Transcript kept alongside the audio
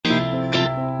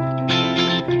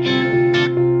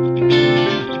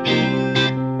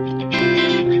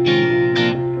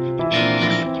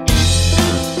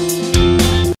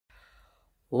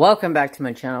Welcome back to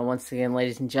my channel once again,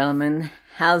 ladies and gentlemen.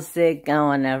 How's it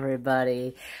going,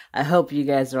 everybody? I hope you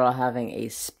guys are all having a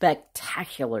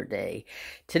spectacular day.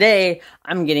 Today,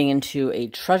 I'm getting into a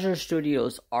Treasure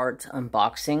Studios art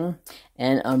unboxing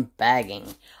and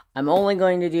unbagging. I'm only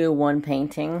going to do one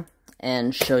painting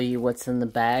and show you what's in the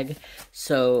bag.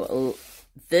 So,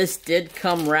 this did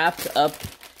come wrapped up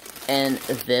in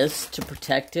this to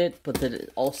protect it, but that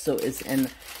it also is in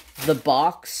the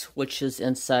box, which is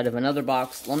inside of another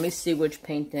box. Let me see which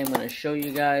painting I'm going to show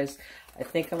you guys. I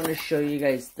think I'm going to show you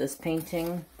guys this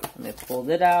painting. Let me pull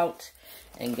it out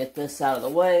and get this out of the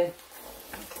way.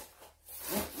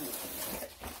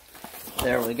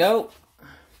 There we go.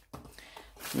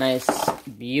 Nice,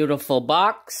 beautiful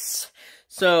box.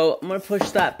 So I'm going to push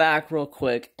that back real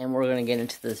quick and we're going to get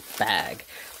into this bag.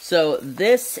 So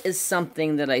this is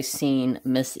something that I seen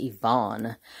Miss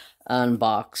Yvonne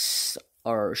unbox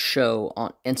or show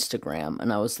on Instagram,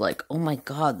 and I was like, oh my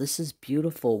god, this is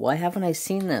beautiful. Why haven't I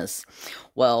seen this?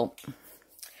 Well,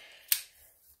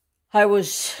 I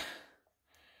was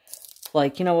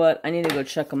like, you know what, I need to go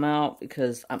check them out,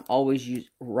 because I'm always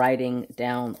writing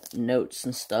down notes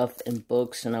and stuff in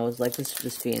books, and I was like, this would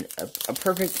just be a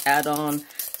perfect add-on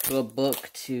to a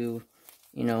book to,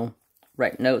 you know,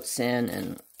 write notes in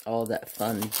and all that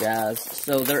fun jazz.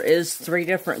 So there is 3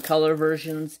 different color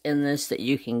versions in this that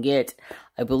you can get.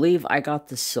 I believe I got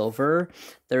the silver.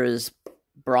 There is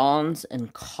bronze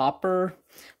and copper.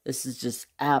 This is just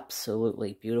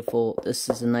absolutely beautiful. This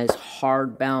is a nice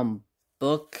hardbound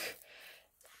book.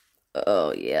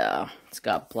 Oh yeah, it's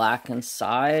got black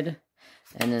inside.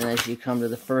 And then as you come to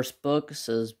the first book, it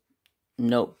says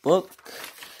notebook.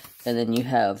 And then you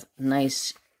have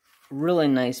nice, really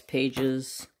nice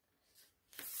pages.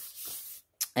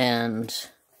 And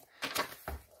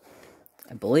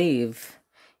I believe,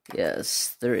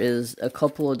 yes, there is a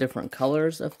couple of different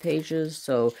colors of pages.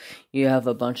 So you have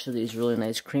a bunch of these really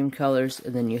nice cream colors,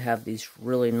 and then you have these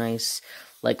really nice,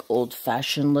 like,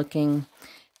 old-fashioned looking.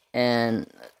 And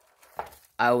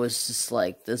I was just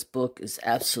like, this book is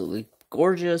absolutely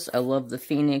gorgeous. I love the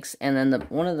phoenix. And then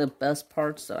one of the best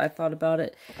parts that I thought about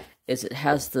it is it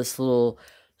has this little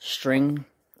string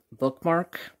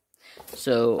bookmark.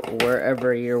 So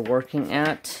wherever you're working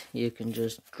at, you can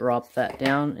just drop that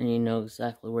down and you know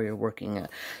exactly where you're working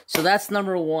at. So that's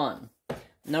number 1.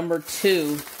 Number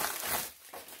 2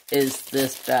 is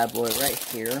this bad boy right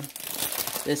here.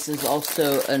 This is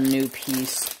also a new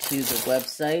piece to the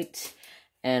website.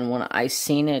 And when I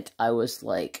seen it, I was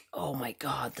like, oh my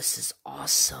god, this is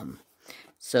awesome.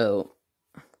 So,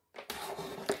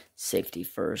 safety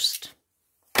first.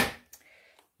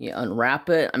 You unwrap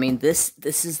it. I mean, this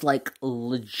is like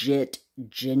legit,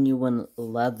 genuine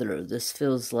leather. This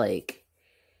feels like,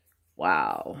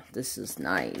 wow, this is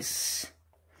nice.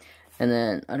 And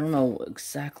then, I don't know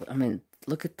exactly, I mean,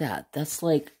 look at that. That's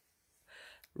like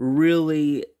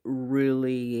really,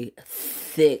 really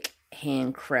thick,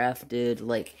 handcrafted,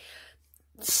 like,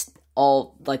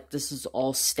 all, like, this is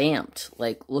all stamped.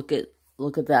 Like, look at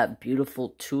that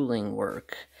beautiful tooling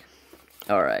work.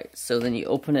 Alright, so then you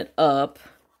open it up.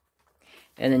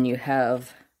 And then you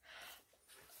have,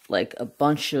 like, a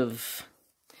bunch of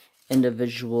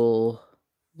individual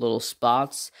little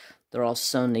spots. They're all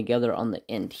sewn together on the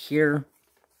end here.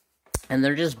 And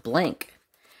they're just blank.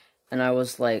 And I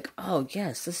was like, oh,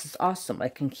 yes, this is awesome. I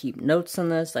can keep notes on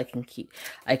this. I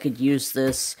could use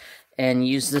this and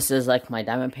use this as, like, my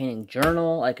diamond painting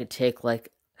journal. I could take,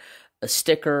 like, a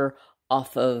sticker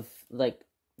off of, like,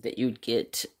 that you'd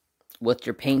get with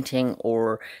your painting,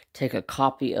 or take a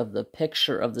copy of the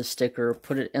picture of the sticker,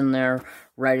 put it in there,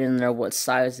 write in there what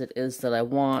size it is that I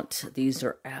want. These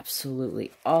are absolutely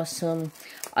awesome.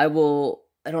 I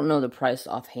don't know the price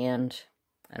offhand.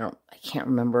 I can't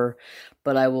remember,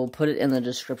 but I will put it in the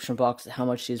description box how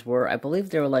much these were. I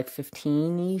believe they were like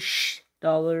 $15-ish.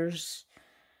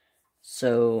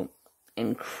 So,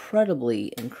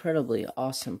 incredibly, incredibly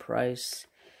awesome price.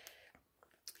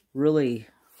 Really,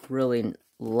 really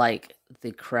like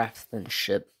the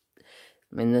craftsmanship.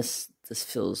 I mean, this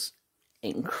feels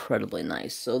incredibly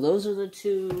nice. So those are the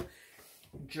 2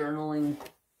 journaling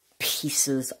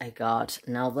pieces I got.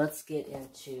 Now let's get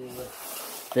into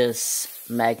this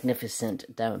magnificent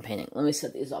diamond painting. Let me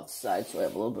set these off the side so I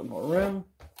have a little bit more room.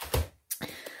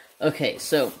 Okay,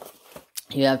 so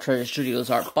you have Treasure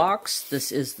Studios art box.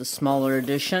 This is the smaller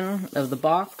edition of the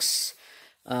box,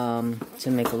 to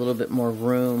make a little bit more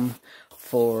room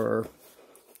for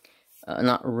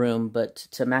not room, but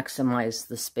to maximize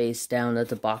the space down that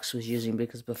the box was using,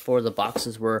 because before the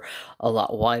boxes were a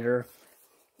lot wider.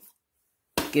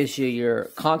 Gives you your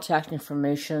contact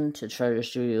information to Treasure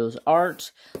Studios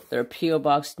Art. Their P.O.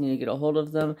 Box, you need to get a hold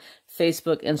of them.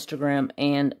 Facebook, Instagram,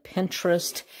 and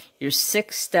Pinterest. Your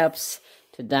 6 steps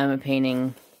to diamond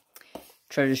painting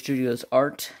Treasure Studios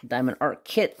Art Diamond Art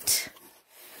Kit.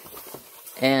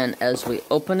 And as we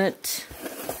open it,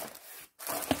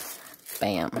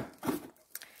 bam.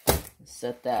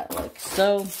 Set that like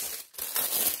so.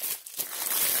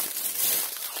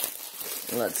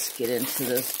 Let's get into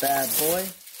this bad boy.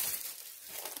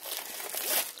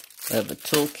 We have a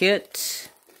toolkit,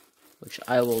 which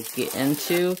I will get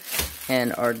into,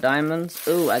 and our diamonds.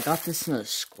 Ooh, I got this in a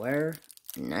square.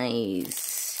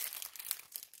 Nice.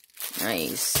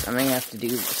 Nice. I may have to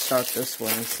start this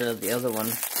one instead of the other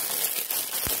one.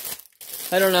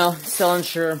 I don't know. Still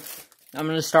unsure. I'm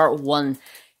going to start one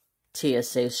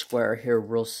TSA square here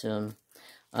real soon.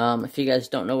 If you guys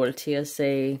don't know what a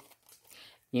TSA,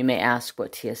 you may ask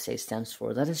what TSA stands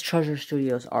for. That is Treasure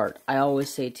Studios Art. I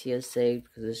always say TSA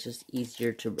because it's just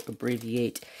easier to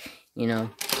abbreviate, you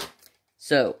know.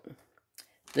 So,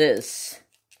 this,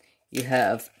 you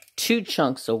have 2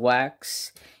 chunks of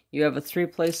wax. You have a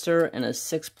 3-placer and a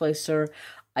 6-placer.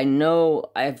 I know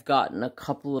I've gotten a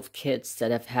couple of kits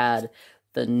that have had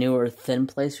the newer thin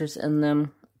placers in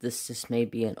them. This just may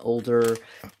be an older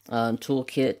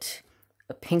toolkit.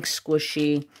 A pink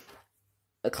squishy,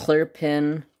 a clear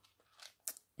pin,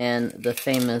 and the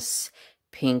famous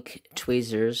pink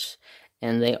tweezers.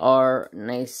 And they are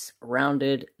nice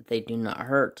rounded. They do not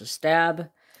hurt to stab.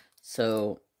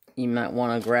 So you might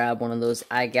want to grab one of those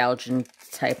eye gouging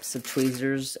types of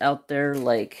tweezers out there,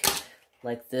 like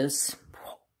this.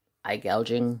 Eye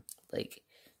gouging, like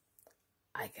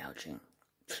eye gouging.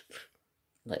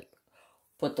 Like,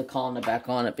 put the colander back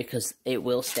on it because it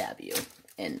will stab you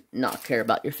and not care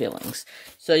about your feelings.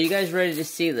 So you guys ready to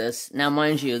see this? Now,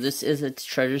 mind you, this is a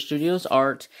Treasure Studios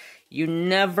Art. You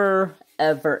never,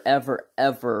 ever, ever,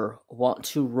 ever want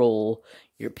to roll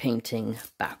your painting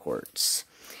backwards.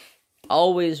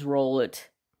 Always roll it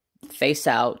face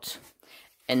out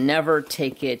and never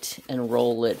take it and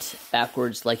roll it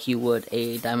backwards like you would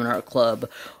a Diamond Art Club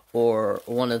or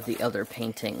one of the other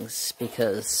paintings,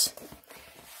 because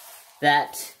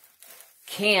that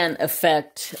can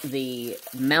affect the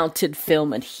mounted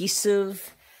film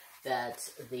adhesive that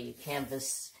the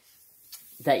canvas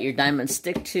that your diamonds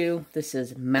stick to. This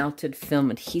is mounted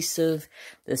film adhesive.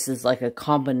 This is like a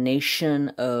combination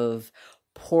of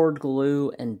poured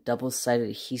glue and double-sided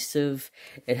adhesive.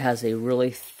 It has a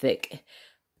really thick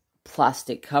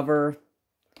plastic cover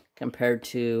compared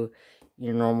to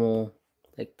your normal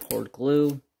like poured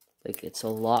glue. Like, it's a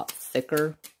lot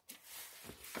thicker.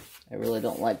 I really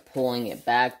don't like pulling it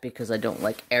back because I don't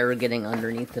like air getting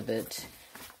underneath of it.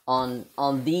 On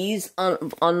these,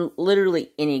 on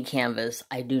literally any canvas,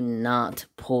 I do not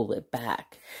pull it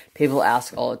back. People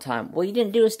ask all the time, well, you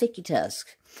didn't do a sticky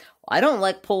test. Well, I don't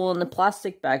like pulling the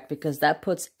plastic back because that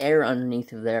puts air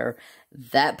underneath of there.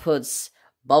 That puts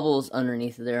bubbles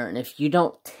underneath of there. And if you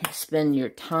don't spend your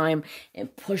time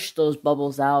and push those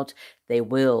bubbles out, they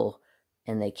will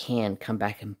and they can come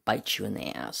back and bite you in the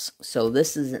ass. So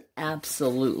this is an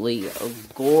absolutely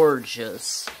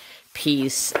gorgeous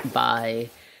piece by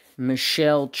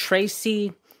Michelle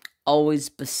Tracy. Always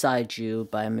Beside You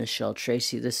by Michelle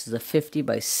Tracy. This is a 50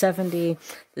 by 70.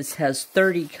 This has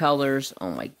 30 colors.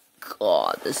 Oh my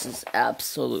God, this is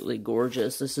absolutely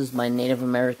gorgeous. This is my Native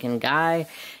American guy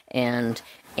and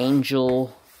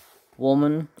angel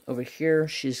woman over here.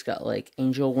 She's got like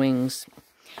angel wings.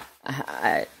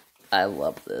 I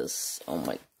love this. Oh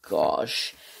my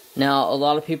gosh. Now, a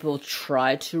lot of people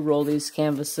try to roll these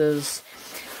canvases.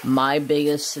 My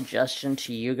biggest suggestion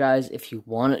to you guys, if you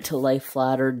want it to lay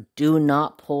flatter, do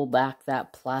not pull back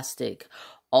that plastic.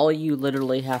 All you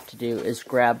literally have to do is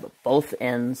grab both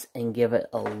ends and give it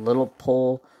a little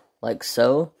pull like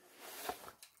so.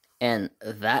 And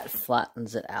that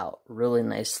flattens it out really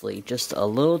nicely. Just a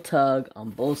little tug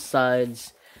on both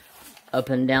sides, up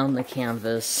and down the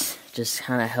canvas. Just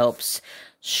kind of helps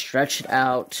stretch it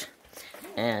out.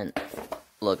 And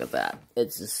look at that.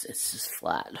 It's just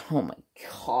flat. Oh my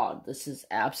God. This is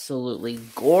absolutely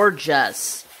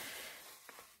gorgeous.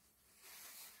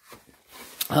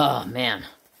 Oh man.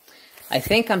 I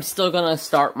think I'm still going to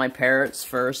start my parrots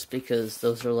first because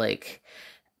those are like,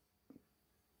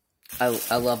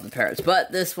 I love the parrots.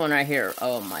 But this one right here,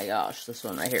 oh my gosh, this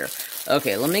one right here.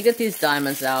 Okay, let me get these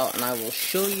diamonds out and I will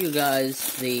show you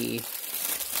guys the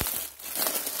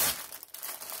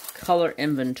color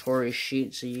inventory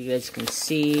sheet so you guys can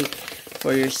see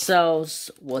for yourselves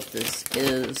what this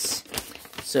is.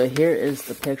 So here is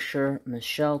the picture.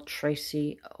 Michelle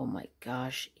Tracy. Oh my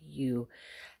gosh, you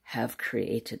have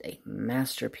created a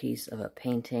masterpiece of a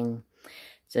painting.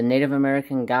 It's a Native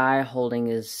American guy holding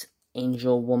his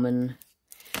angel woman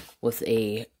with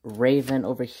a raven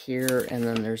over here, and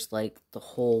then there's like the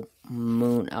whole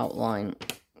moon outline.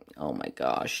 Oh my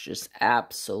gosh, just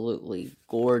absolutely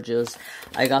gorgeous.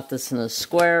 I got this in a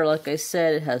square, like I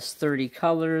said. It has 30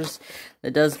 colors.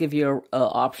 It does give you an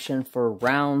option for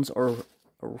rounds or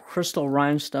crystal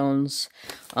rhinestones.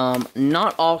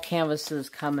 Not all canvases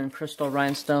come in crystal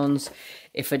rhinestones.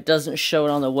 If it doesn't show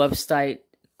it on the website,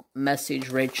 message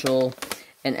Rachel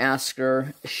and ask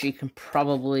her. She can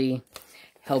probably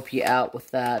help you out with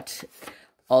that.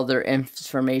 All their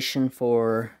information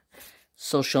for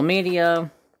social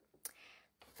media.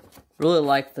 Really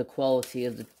like the quality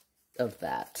of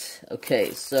that.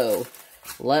 Okay, so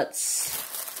let's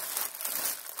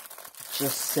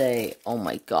just say, oh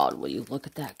my god, will you look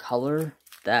at that color?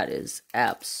 That is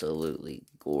absolutely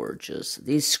gorgeous.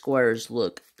 These squares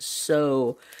look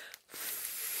so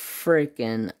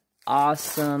freaking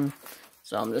awesome.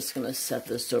 So I'm just going to set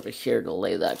this over here to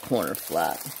lay that corner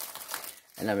flat.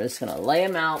 And I'm just going to lay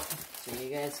them out so you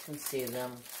guys can see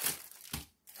them.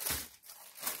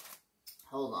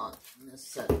 Hold on. I'm going to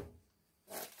set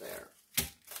that there.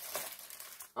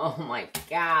 Oh my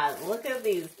god. Look at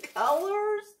these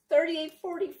colors.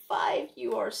 3845.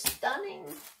 You are stunning.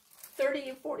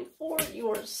 3844. You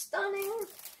are stunning.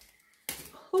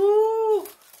 Whoo.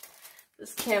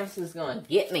 This canvas is going to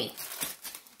get me.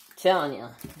 I'm telling you.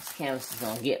 This canvas is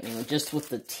going to get me. Just with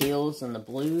the teals and the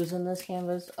blues in this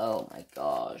canvas. Oh my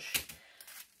gosh.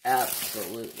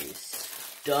 Absolutely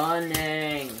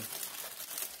stunning.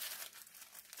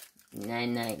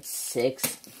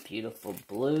 996, beautiful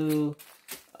blue.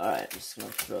 Alright, I'm just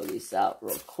going to throw these out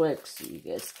real quick so you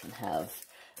guys can have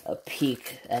a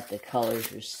peek at the colors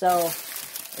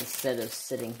yourself instead of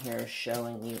sitting here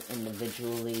showing you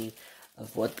individually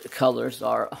of what the colors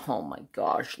are. Oh my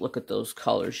gosh, look at those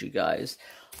colors, you guys.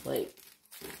 Like,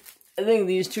 I think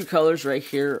these two colors right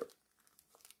here,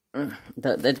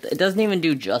 it doesn't even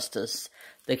do justice.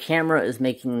 The camera is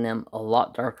making them a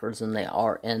lot darker than they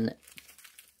are in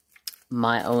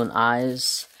my own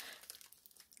eyes.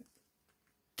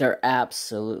 They're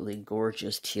absolutely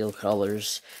gorgeous teal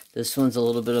colors. This one's a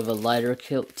little bit of a lighter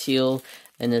teal,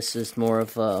 and this is more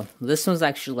of a, this one's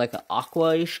actually like an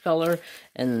aqua-ish color,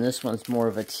 and then this one's more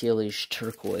of a tealish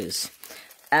turquoise.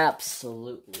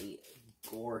 Absolutely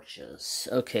gorgeous.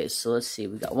 Okay, so let's see.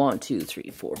 We got 1, 2, 3,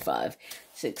 4, 5,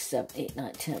 6, 7, 8,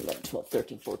 9, 10, 11, 12,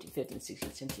 13, 14, 15,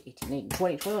 16, 17, 18, 19,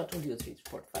 20, 21, 22, 23,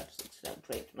 24, 25, 26, 27,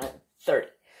 28, 29, 30.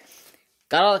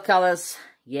 Got all the colors.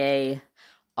 Yay.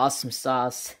 Awesome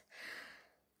sauce.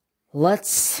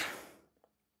 Let's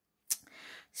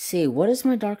see. What is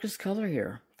my darkest color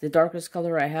here? The darkest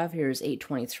color I have here is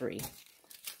 823.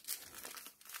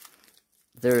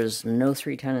 There is no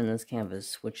 310 in this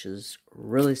canvas, which is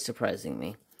really surprising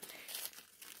me.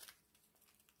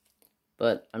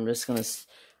 But I'm just going to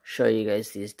show you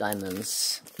guys these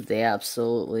diamonds. They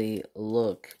absolutely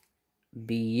look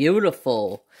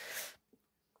beautiful.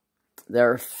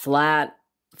 They're flat.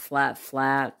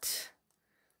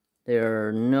 There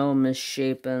are no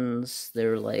misshapens.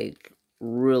 They're like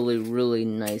really, really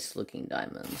nice looking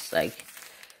diamonds. Like,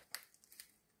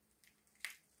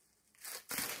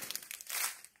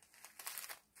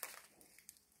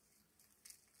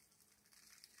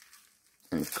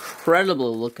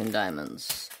 incredible looking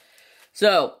diamonds.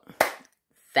 So,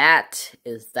 that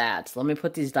is that. Let me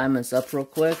put these diamonds up real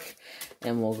quick,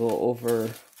 and we'll go over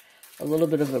a little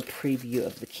bit of a preview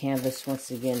of the canvas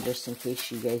once again, just in case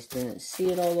you guys didn't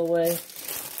see it all the way.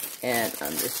 And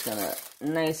I'm just gonna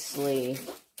nicely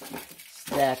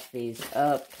stack these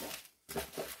up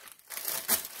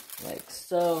like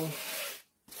so.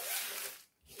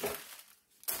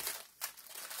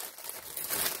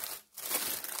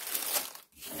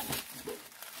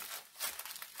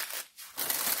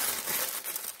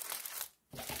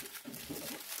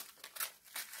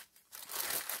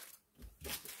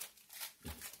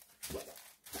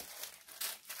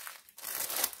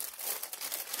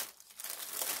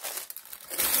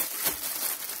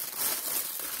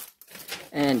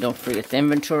 And don't forget the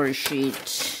inventory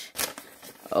sheet.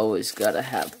 Always gotta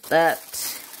have that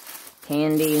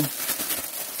handy.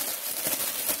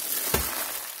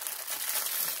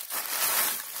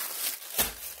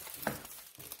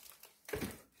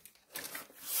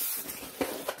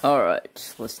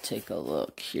 Alright, let's take a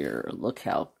look here. Look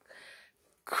how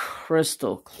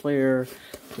crystal clear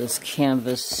this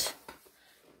canvas.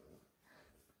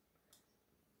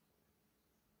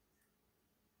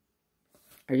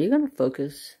 Are you going to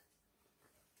focus?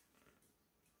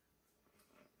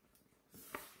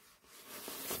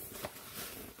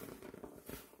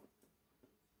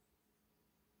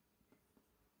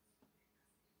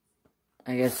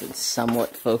 I guess it's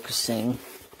somewhat focusing.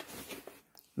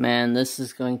 Man, this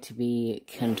is going to be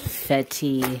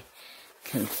confetti,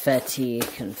 confetti,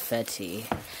 confetti.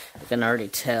 I can already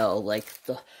tell, like,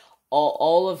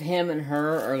 all of him and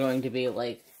her are going to be,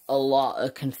 like, a lot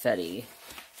of confetti.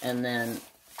 And then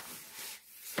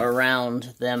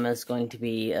around them is going to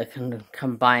be a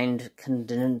combined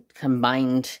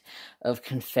of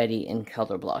confetti and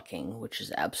color blocking, which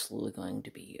is absolutely going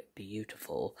to be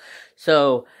beautiful.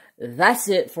 So that's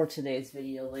it for today's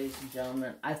video, ladies and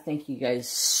gentlemen. I thank you guys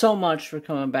so much for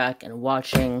coming back and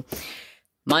watching.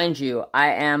 Mind you, I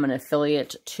am an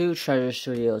affiliate to Treasure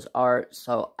Studios Art,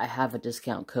 so I have a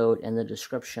discount code in the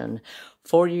description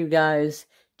for you guys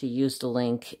to use the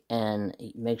link, and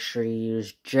make sure you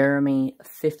use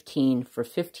Jeremy15 for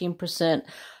 15%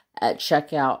 at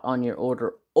checkout on your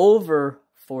order over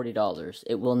 $40.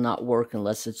 It will not work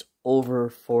unless it's over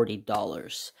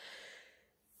 $40,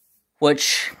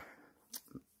 which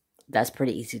that's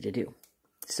pretty easy to do.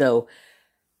 So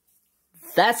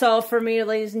that's all for me,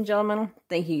 ladies and gentlemen.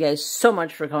 Thank you guys so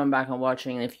much for coming back and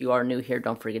watching. And if you are new here,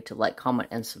 don't forget to like, comment,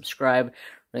 and subscribe.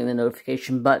 Ring the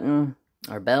notification button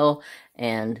or bell,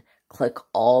 and click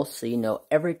all so you know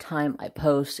every time I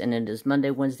post. And it is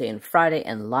Monday, Wednesday, and Friday,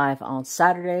 and live on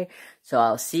Saturday. So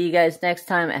I'll see you guys next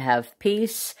time. Have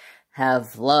peace,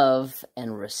 have love,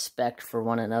 and respect for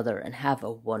one another, and have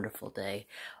a wonderful day.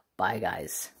 Bye,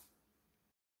 guys.